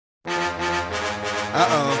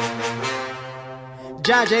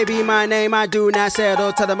John J be my name, I do not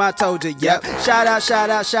settle, tell them I told you, yep. Shout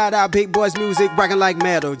out, big boys music, rockin' like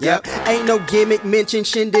metal, yep. Ain't no gimmick, mention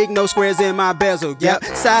shindig, no squares in my bezel, yep.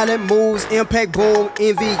 Silent moves, impact, boom,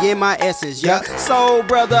 envy in my essence, yep. Soul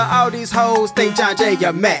brother, all these hoes think John J,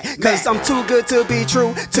 you're mad, cause I'm too good to be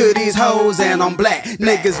true to these hoes and I'm black.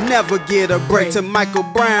 Niggas never get a break to Michael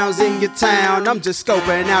Brown's in your town. I'm just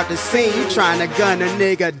scoping out the scene, you tryna gun a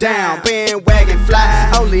nigga down. Bandwagon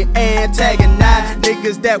fly, only antagonize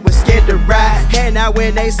niggas that was scared to ride. And now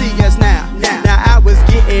when they see us now I was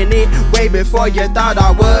getting it way before you thought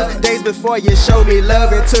I was. Days before you showed me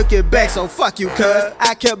love and took it back, so fuck you cuz.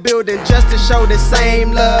 I kept building just to show the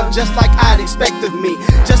same love, just like I'd expect of me.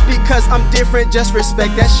 Just because I'm different, just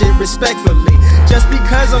respect that shit respectfully. Just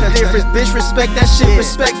because I'm different, bitch, respect that shit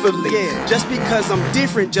respectfully. Just because I'm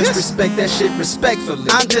different, just respect that shit respectfully.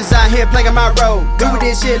 I'm just out here playing my role, do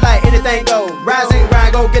this shit like anything go. Rise and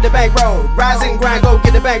grind, go get the bankroll. Rise and grind, go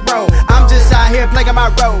get the bankroll. I'm just out here playing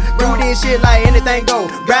my role, do this shit like anything go.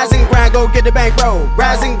 Rise and grind, go get the bankroll.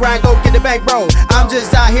 Rise and grind, go get the bankroll. I'm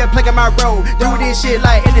just out here playing my role, do this shit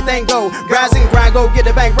like anything go. Rise and grind, go get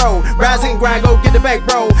the bankroll. Rise and grind, go get the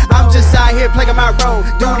bankroll. I'm just out here playing my role,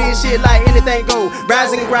 do this shit like anything go.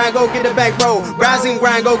 Rise and grind, go get the bankroll. Rise and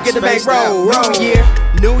grind, go get the bankroll. New year,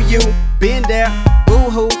 new you, been there,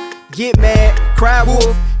 boo-hoo, get mad, cry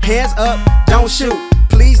wolf, hands up, don't shoot,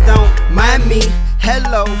 please don't mind me.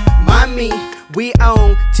 Hello, mommy, we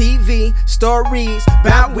on TV, stories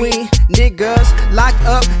about we niggas locked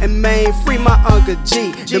up and made free my Uncle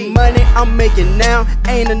G. The money I'm making now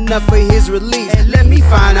ain't enough for his release. Let me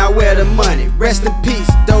find out where the money, rest in peace,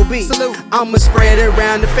 Dobie. I'ma spread it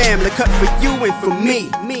around the family, cut for you and for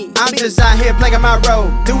me. I'm just out here playing my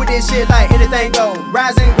role, do this shit like anything go.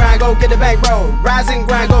 Rise and grind, go get the bankroll. Rise and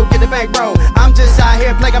grind, go get the bankroll. I'm just out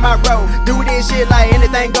here playing my role, do this shit like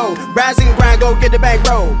anything go. Rise and grind, go get the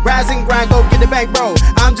bankroll. Rise and grind, go get the bankroll.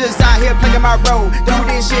 I'm just out here playing my role, do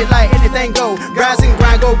this shit like anything go. Rise and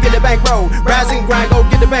grind, go get the bankroll. Rise and grind, go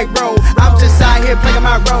get the bankroll. I'm just out here playing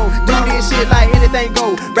my role, do this shit like anything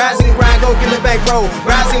go. Rise and grind, go get the bankroll.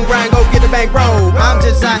 Rise and grind, go get the bankroll. I'm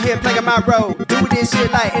just out here playing my role, do this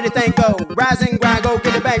shit like anything go. Rise and grind, go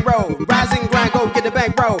get the bankroll. Rise and grind, go get the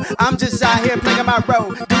bankroll. I'm just out here playing my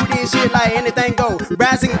role, do this shit like anything go.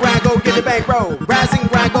 Rise and grind, go get the bankroll. Rise and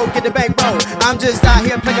grind, go get the bankroll. I'm just out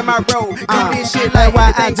here playing my role, do this shit like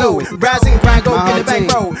anything go. Rise and grind, go get the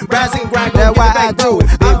bankroll. Rise and grind, go get the bankroll.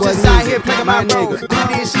 I'm just out here playing my role, do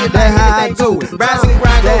this shit like anything go. Rise and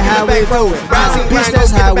grind, go get the bankroll. Rise and grind, go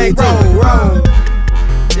get the bankroll.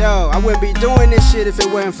 Yo, I wouldn't be doing this shit if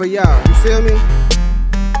it wasn't for y'all. You feel me?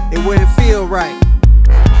 It wouldn't feel right.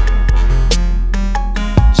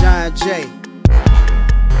 John J,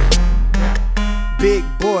 big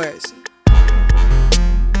boys,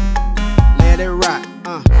 let it rock,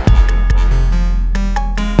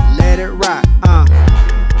 let it rock,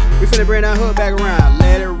 we finna bring that hood back around,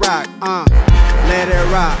 let it rock, let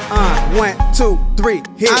it rock, 1, 2, 3,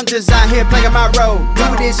 hit. I'm just out here playing my role,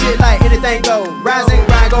 do this shit like anything go. Rise and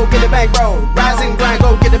grind, go get the bankroll. Rise and grind,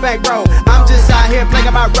 go get the bankroll. I'm just out here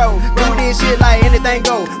playing my role, do this shit like anything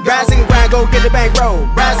go. Rise and grind, go get the bankroll.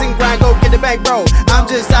 Rise and grind, go get the bankroll. I'm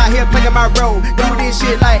just out here playing my role, do this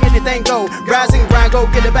shit like anything go. Rise and grind, go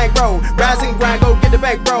get the bankroll. Rise and grind, go get the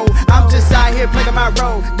bankroll. I'm just out here playing my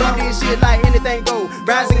role, do this shit like anything go.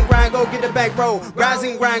 Rise and grind, go get the bankroll. Rise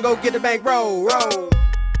and grind, go get the bankroll.